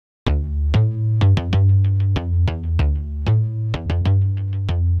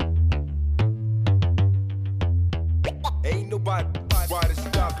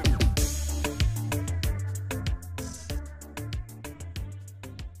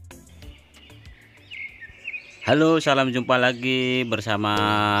Halo, salam jumpa lagi bersama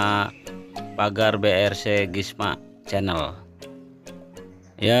Pagar BRC Gisma channel.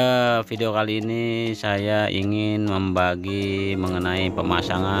 Ya, video kali ini saya ingin membagi mengenai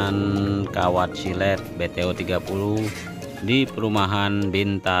pemasangan kawat silet BTO 30 di perumahan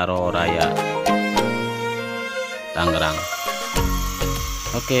Bintaro Raya, Tangerang.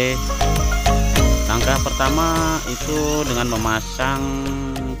 Oke, langkah pertama itu dengan memasang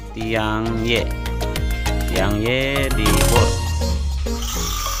tiang Y. Yang di board,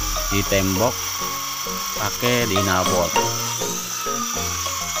 di tembok pakai dinal board.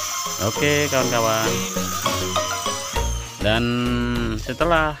 Oke kawan-kawan, dan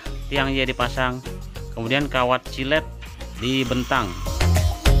setelah tiang Y dipasang, kemudian kawat silet dibentang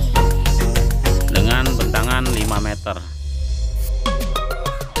dengan bentangan 5 meter.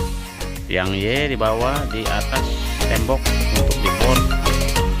 Tiang Y di bawah, di atas tembok untuk di board,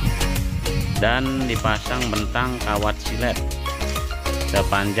 dan dipasang bentang kawat silet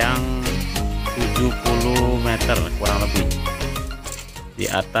sepanjang 70 meter kurang lebih di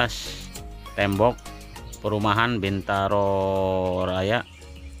atas tembok perumahan Bintaro Raya,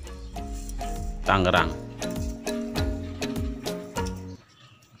 Tangerang.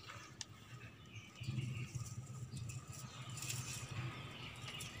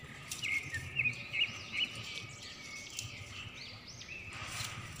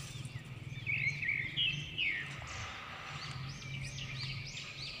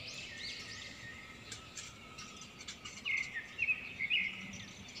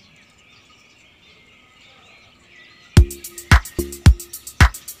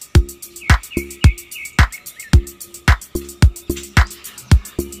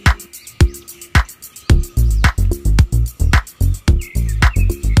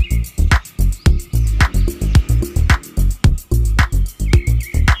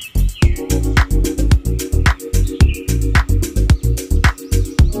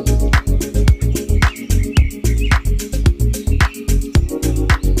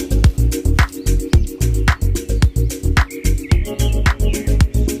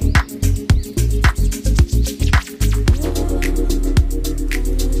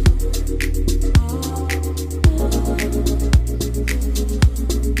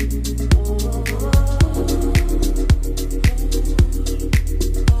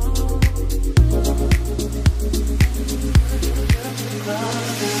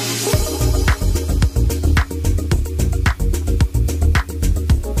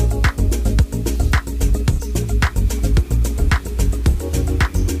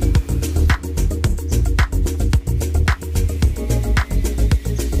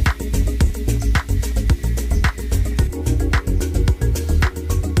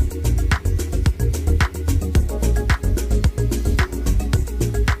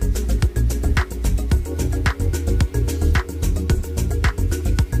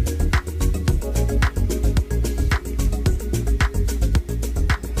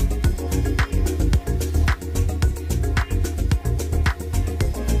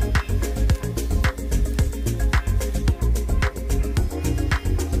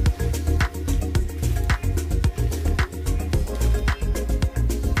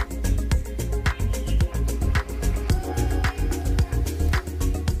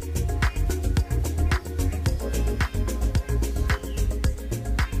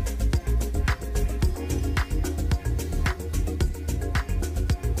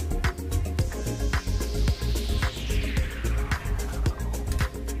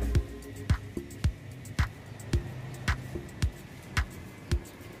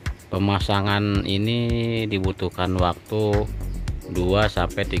 Pemasangan ini dibutuhkan waktu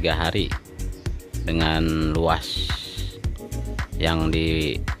 2-3 hari dengan luas yang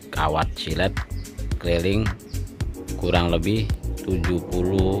di kawat silet keliling kurang lebih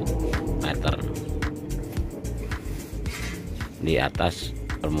 70 meter di atas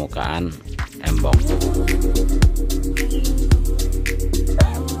permukaan tembok.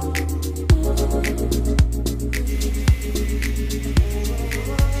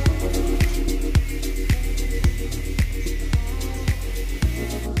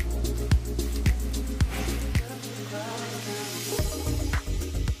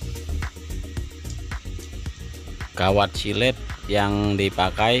 Kawat silet yang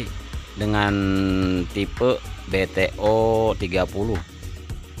dipakai dengan tipe BTO 30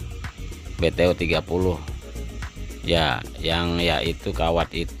 ya, yang yaitu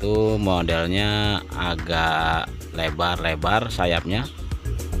kawat itu modelnya agak lebar-lebar sayapnya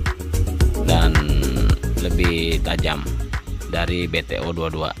dan lebih tajam dari BTO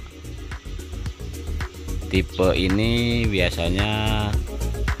 22. Tipe ini biasanya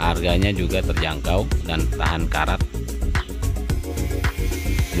Harganya juga terjangkau dan tahan karat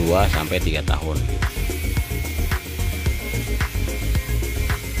 2-3 tahun.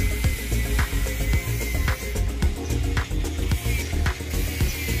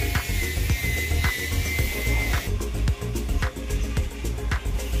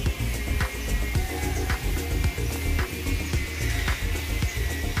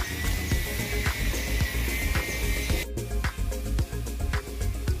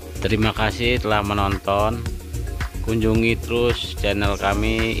 Terima kasih telah menonton. Kunjungi terus channel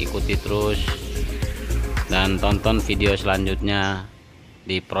kami, ikuti terus dan tonton video selanjutnya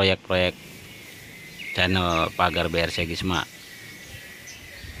di proyek-proyek channel Pagar BRC Gisma.